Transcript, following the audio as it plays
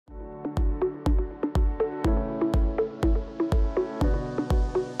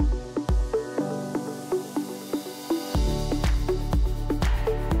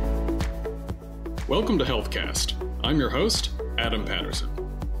Welcome to HealthCast. I'm your host, Adam Patterson.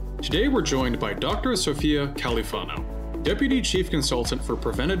 Today we're joined by Dr. Sophia Califano, Deputy Chief Consultant for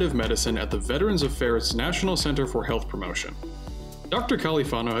Preventive Medicine at the Veterans Affairs National Center for Health Promotion. Dr.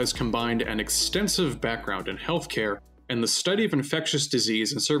 Califano has combined an extensive background in healthcare and the study of infectious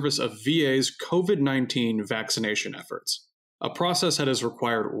disease in service of VA's COVID-19 vaccination efforts, a process that has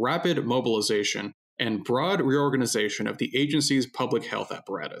required rapid mobilization and broad reorganization of the agency's public health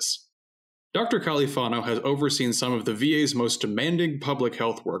apparatus. Dr. Califano has overseen some of the VA's most demanding public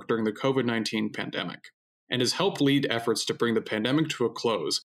health work during the COVID-19 pandemic, and has helped lead efforts to bring the pandemic to a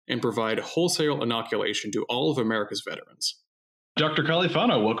close and provide wholesale inoculation to all of America's veterans. Dr.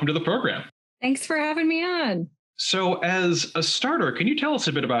 Califano, welcome to the program. Thanks for having me on. So as a starter, can you tell us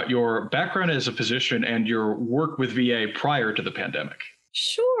a bit about your background as a physician and your work with VA prior to the pandemic?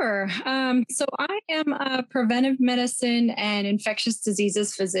 Sure. So I am a preventive medicine and infectious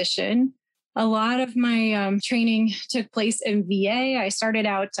diseases physician. A lot of my training took place in VA. I started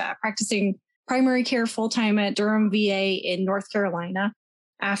out practicing primary care full-time at Durham VA in North Carolina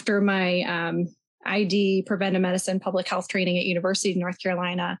after my ID preventive medicine public health training at University of North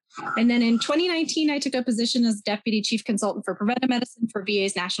Carolina. And then in 2019, I took a position as Deputy Chief Consultant for Preventive Medicine for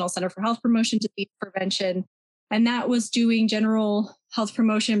VA's National Center for Health Promotion Disease Prevention. And that was doing general health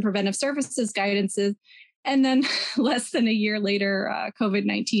promotion, preventive services guidances. And then less than a year later,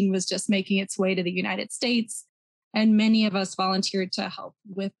 COVID-19 was just making its way to the United States. And many of us volunteered to help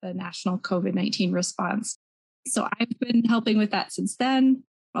with the national COVID-19 response. So I've been helping with that since then,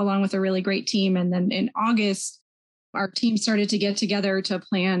 along with a really great team. And then in August, our team started to get together to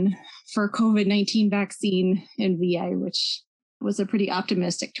plan for COVID-19 vaccine in VA, which was a pretty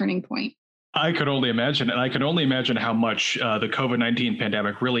optimistic turning point. I could only imagine, and I can only imagine how much the COVID-19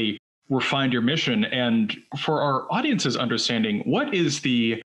 pandemic really refined your mission. And for our audience's understanding, what is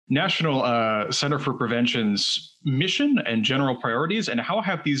the National Center for Prevention's mission and general priorities, and how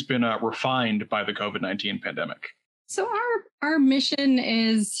have these been refined by the COVID-19 pandemic? So our mission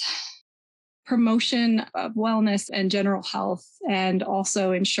is promotion of wellness and general health, and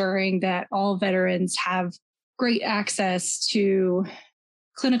also ensuring that all veterans have great access to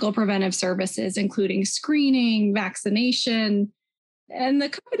clinical preventive services, including screening, vaccination. And the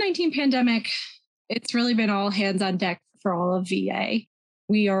COVID-19 pandemic, it's really been all hands on deck for all of VA.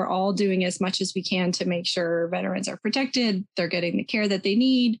 We are all doing as much as we can to make sure veterans are protected, they're getting the care that they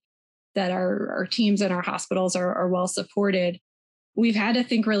need, that our teams and our hospitals are well supported. We've had to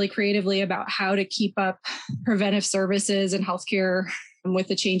think really creatively about how to keep up preventive services and healthcare with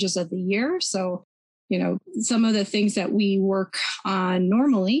the changes of the year. So, some of the things that we work on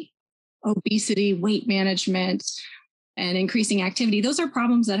normally, obesity, weight management, and increasing activity, those are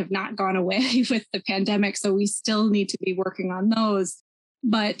problems that have not gone away with the pandemic. So we still need to be working on those.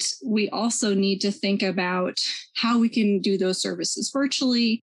 But we also need to think about how we can do those services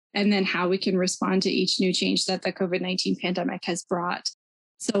virtually, and then how we can respond to each new change that the COVID-19 pandemic has brought.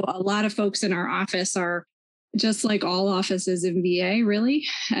 So a lot of folks in our office are just like all offices in VA, really,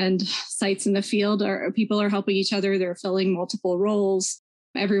 and sites in the field people are helping each other. They're filling multiple roles.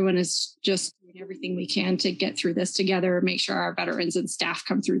 Everyone is just doing everything we can to get through this together, make sure our veterans and staff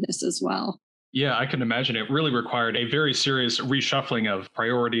come through this as well. Yeah, I can imagine it really required a very serious reshuffling of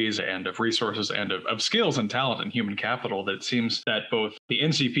priorities and of resources and of skills and talent and human capital that it seems that both the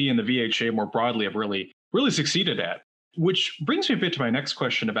NCP and the VHA more broadly have really succeeded at. Which brings me a bit to my next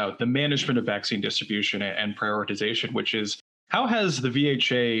question about the management of vaccine distribution and prioritization, which is, how has the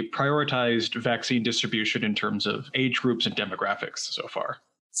VHA prioritized vaccine distribution in terms of age groups and demographics so far?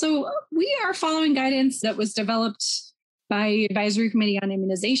 So we are following guidance that was developed by Advisory Committee on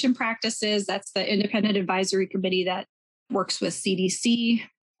Immunization Practices. That's the independent advisory committee that works with CDC.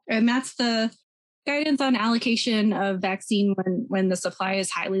 And that's the guidance on allocation of vaccine when the supply is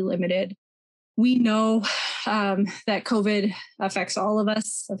highly limited. We know that COVID affects all of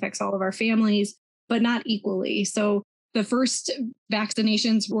us, affects all of our families, but not equally. So the first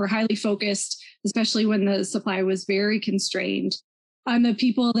vaccinations were highly focused, especially when the supply was very constrained, on the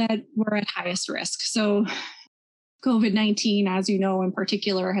people that were at highest risk. So COVID-19, as you know, in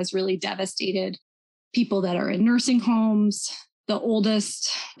particular, has really devastated people that are in nursing homes. The oldest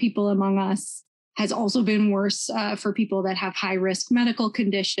people among us has also been worse for people that have high risk medical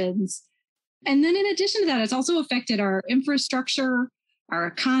conditions. And then in addition to that, it's also affected our infrastructure, our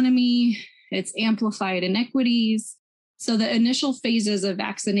economy, it's amplified inequities. So the initial phases of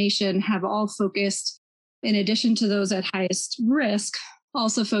vaccination have all focused, in addition to those at highest risk,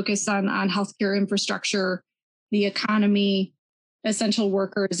 also focused on healthcare infrastructure, the economy, essential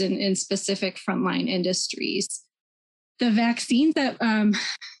workers in specific frontline industries. The vaccines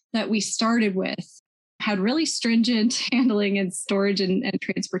that we started with had really stringent handling and storage and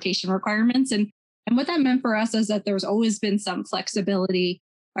transportation requirements. And what that meant for us is that there's always been some flexibility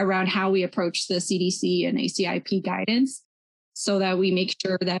around how we approach the CDC and ACIP guidance so that we make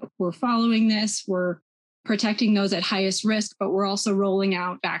sure that we're following this, we're protecting those at highest risk, but we're also rolling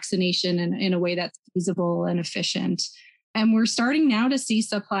out vaccination in a way that's feasible and efficient. And we're starting now to see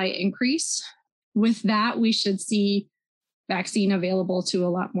supply increase. With that, we should see vaccine available to a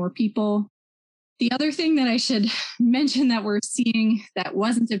lot more people. The other thing that I should mention that we're seeing that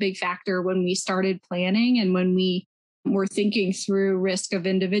wasn't a big factor when we started planning and when we were thinking through risk of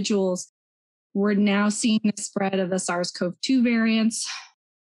individuals, we're now seeing the spread of the SARS-CoV-2 variants.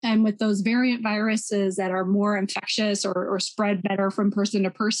 And with those variant viruses that are more infectious or spread better from person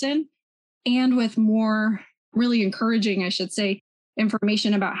to person, and with more really encouraging, I should say,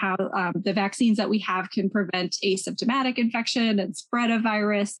 information about how the vaccines that we have can prevent asymptomatic infection and spread of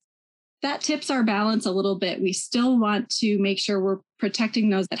virus, that tips our balance a little bit. We still want to make sure we're protecting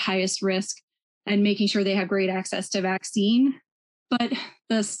those at highest risk and making sure they have great access to vaccine. But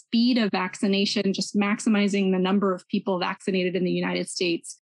the speed of vaccination, just maximizing the number of people vaccinated in the United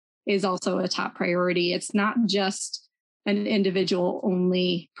States, is also a top priority. It's not just an individual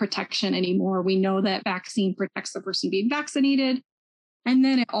only protection anymore. We know that vaccine protects the person being vaccinated, and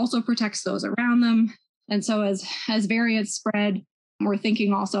then it also protects those around them. And so as variants spread, we're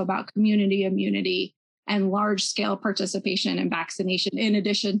thinking also about community immunity and large scale participation in vaccination, in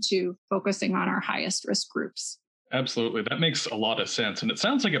addition to focusing on our highest risk groups. Absolutely. That makes a lot of sense. And it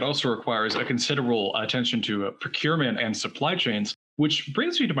sounds like it also requires a considerable attention to procurement and supply chains, which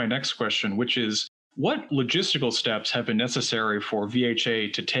brings me to my next question, which is what logistical steps have been necessary for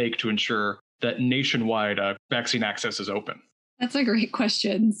VHA to take to ensure that nationwide vaccine access is open? That's a great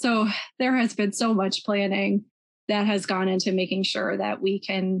question. So there has been so much planning that has gone into making sure that we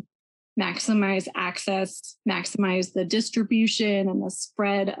can maximize access, maximize the distribution and the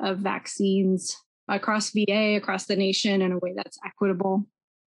spread of vaccines across VA, across the nation in a way that's equitable.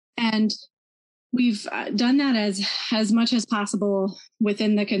 And we've done that as much as possible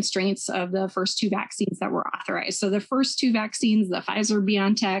within the constraints of the first two vaccines that were authorized. So the first two vaccines, the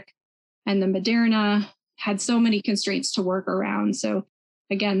Pfizer-BioNTech and the Moderna, had so many constraints to work around. So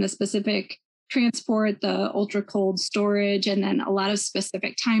again, the specific transport, the ultra cold storage, and then a lot of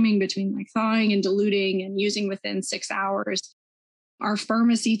specific timing between like thawing and diluting and using within 6 hours. Our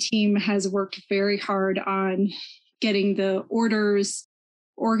pharmacy team has worked very hard on getting the orders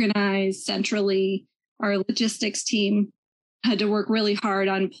organized centrally. Our logistics team had to work really hard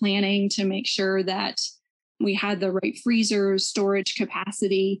on planning to make sure that we had the right freezers, storage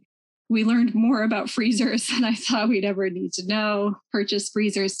capacity. We learned more about freezers than I thought we'd ever need to know, purchase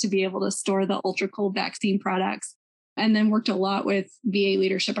freezers to be able to store the ultra cold vaccine products, and then worked a lot with VA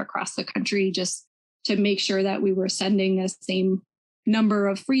leadership across the country just to make sure that we were sending the same number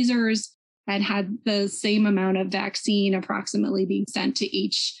of freezers and had the same amount of vaccine approximately being sent to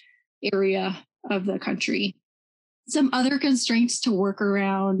each area of the country. Some other constraints to work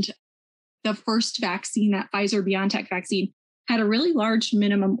around: the first vaccine, that Pfizer-BioNTech vaccine, had a really large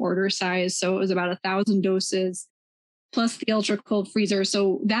minimum order size. So it was about 1,000 doses plus the ultra cold freezer.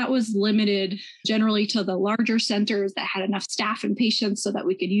 So that was limited generally to the larger centers that had enough staff and patients so that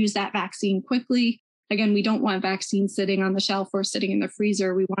we could use that vaccine quickly. Again, we don't want vaccines sitting on the shelf or sitting in the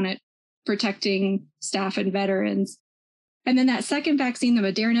freezer. We want it protecting staff and veterans. And then that second vaccine, the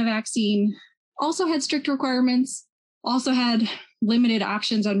Moderna vaccine, also had strict requirements, also had limited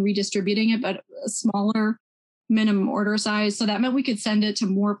options on redistributing it, but a smaller minimum order size. So that meant we could send it to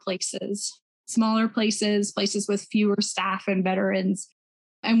more places, smaller places, places with fewer staff and veterans.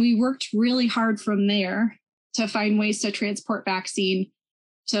 And we worked really hard from there to find ways to transport vaccine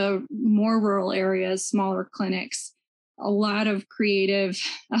to more rural areas, smaller clinics. A lot of creative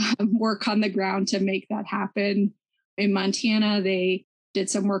work on the ground to make that happen. In Montana, they did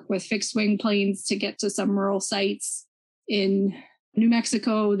some work with fixed wing planes to get to some rural sites. In New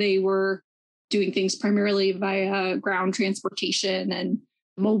Mexico, they were doing things primarily via ground transportation and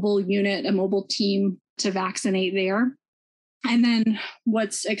a mobile team to vaccinate there. And then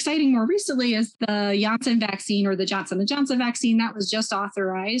what's exciting more recently is the Janssen vaccine, or the Johnson & Johnson vaccine, that was just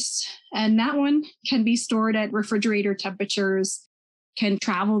authorized. And that one can be stored at refrigerator temperatures, can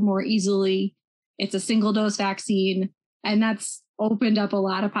travel more easily. It's a single dose vaccine. And that's opened up a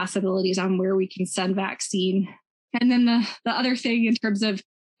lot of possibilities on where we can send vaccine. And then the other thing in terms of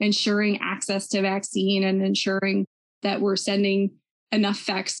ensuring access to vaccine and ensuring that we're sending enough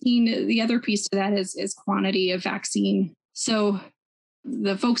vaccine, the other piece to that is quantity of vaccine. So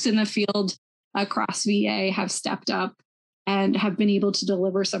the folks in the field across VA have stepped up and have been able to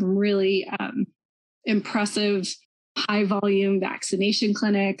deliver some really impressive high volume vaccination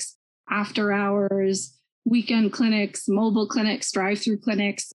clinics, after hours, weekend clinics, mobile clinics, drive-through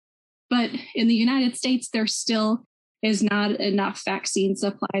clinics. But in the United States, there still is not enough vaccine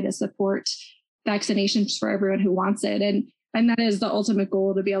supply to support vaccinations for everyone who wants it. And that is the ultimate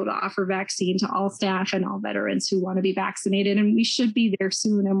goal, to be able to offer vaccine to all staff and all veterans who want to be vaccinated. And we should be there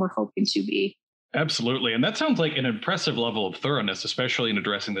soon, and we're hoping to be. Absolutely. And that sounds like an impressive level of thoroughness, especially in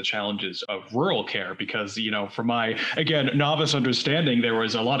addressing the challenges of rural care, because, from my, again, novice understanding, there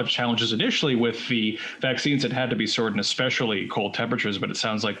was a lot of challenges initially with the vaccines that had to be stored in especially cold temperatures. But it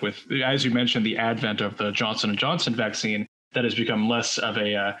sounds like with, as you mentioned, the advent of the Johnson & Johnson vaccine, that has become less of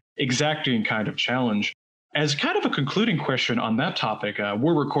a exacting kind of challenge. As kind of a concluding question on that topic,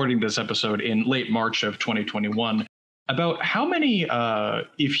 we're recording this episode in late March of 2021. About how many,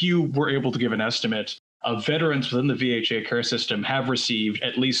 if you were able to give an estimate, of veterans within the VHA care system have received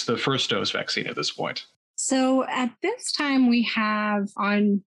at least the first dose vaccine at this point? So at this time, we have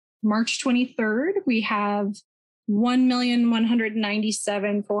on March 23rd, we have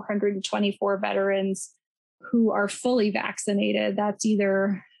 1,197,424 veterans who are fully vaccinated. That's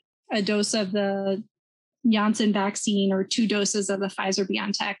either a dose of the Janssen vaccine or 2 doses of the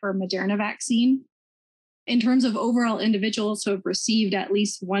Pfizer-BioNTech or Moderna vaccine. In terms of overall individuals who have received at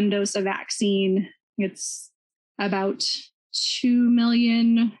least 1 dose of vaccine, it's about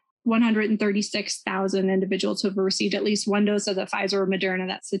 2,136,000 individuals who have received at least 1 dose of the Pfizer or Moderna.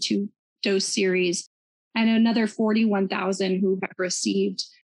 That's the 2-dose series, and another 41,000 who have received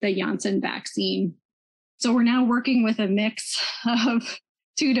the Janssen vaccine. So we're now working with a mix of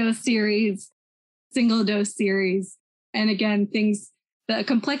 2-dose series, single-dose series, and again, the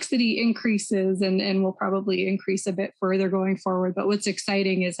complexity increases and will probably increase a bit further going forward. But what's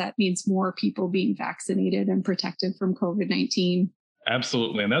exciting is that means more people being vaccinated and protected from COVID-19.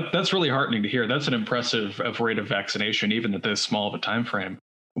 Absolutely. And that's really heartening to hear. That's an impressive rate of vaccination, even at this small of a time frame.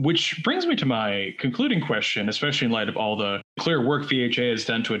 Which brings me to my concluding question, especially in light of all the clear work VHA has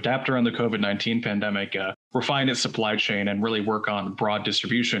done to adapt around the COVID-19 pandemic, refine its supply chain, and really work on broad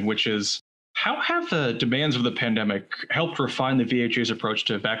distribution, which is, how have the demands of the pandemic helped refine the VHA's approach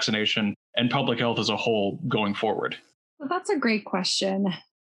to vaccination and public health as a whole going forward? Well, that's a great question.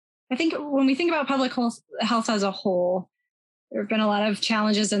 I think when we think about public health as a whole, there have been a lot of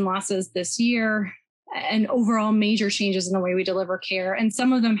challenges and losses this year and overall major changes in the way we deliver care. And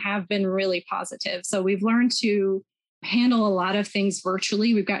some of them have been really positive. So we've learned to handle a lot of things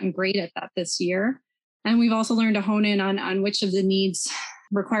virtually. We've gotten great at that this year. And we've also learned to hone in on which of the needs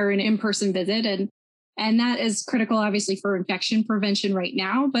require an in-person visit. And that is critical, obviously, for infection prevention right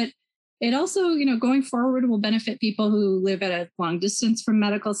now. But it also, going forward will benefit people who live at a long distance from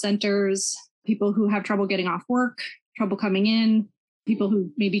medical centers, people who have trouble getting off work, trouble coming in, people who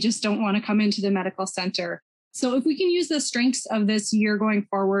maybe just don't want to come into the medical center. So if we can use the strengths of this year going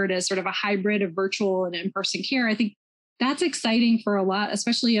forward as sort of a hybrid of virtual and in-person care, I think that's exciting for a lot,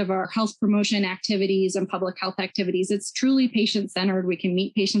 especially of our health promotion activities and public health activities. It's truly patient-centered. We can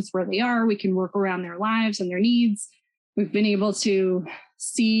meet patients where they are. We can work around their lives and their needs. We've been able to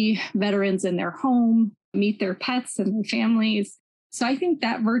see veterans in their home, meet their pets and their families. So I think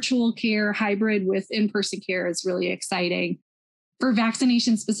that virtual care hybrid with in-person care is really exciting. For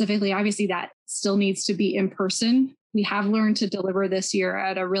vaccination specifically, obviously that still needs to be in person. We have learned to deliver this year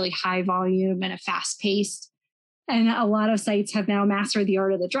at a really high volume and a fast pace. And a lot of sites have now mastered the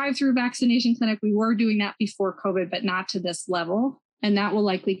art of the drive-through vaccination clinic. We were doing that before COVID, but not to this level. And that will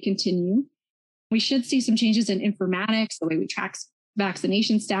likely continue. We should see some changes in informatics, the way we track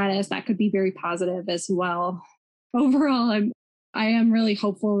vaccination status. That could be very positive as well. Overall, I am really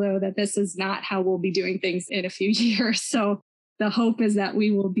hopeful, though, that this is not how we'll be doing things in a few years. So the hope is that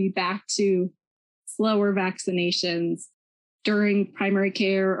we will be back to slower vaccinations during primary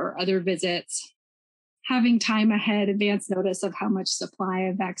care or other visits, having time ahead, advance notice of how much supply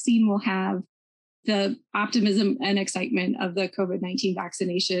of vaccine we'll have. The optimism and excitement of the COVID-19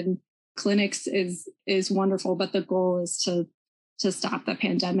 vaccination clinics is wonderful, but the goal is to stop the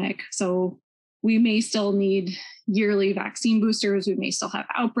pandemic. So we may still need yearly vaccine boosters. We may still have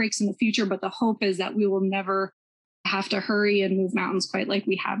outbreaks in the future, but the hope is that we will never have to hurry and move mountains quite like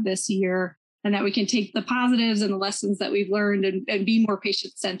we have this year, and that we can take the positives and the lessons that we've learned and be more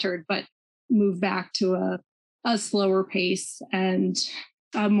patient-centered, but move back to a slower pace and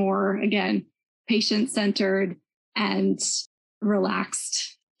a more, again, patient-centered and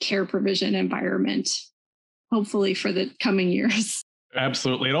relaxed care provision environment, hopefully for the coming years.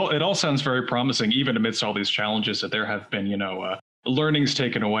 Absolutely. It all sounds very promising, even amidst all these challenges, that there have been, learnings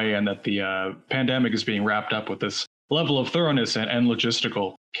taken away, and that the pandemic is being wrapped up with this level of thoroughness and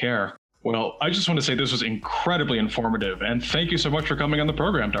logistical care. Well, I just want to say this was incredibly informative, and thank you so much for coming on the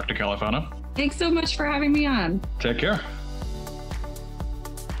program, Dr. Califano. Thanks so much for having me on. Take care.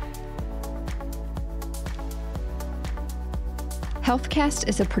 HealthCast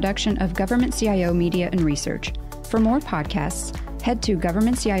is a production of Government CIO Media and Research. For more podcasts, head to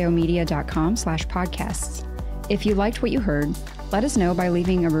governmentcio media.com/podcasts. If you liked what you heard, let us know by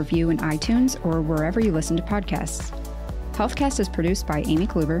leaving a review in iTunes or wherever you listen to podcasts. HealthCast is produced by Amy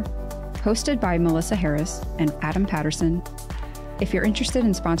Kluber, hosted by Melissa Harris and Adam Patterson. If you're interested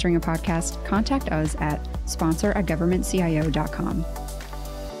in sponsoring a podcast, contact us at sponsor@governmentcio.com.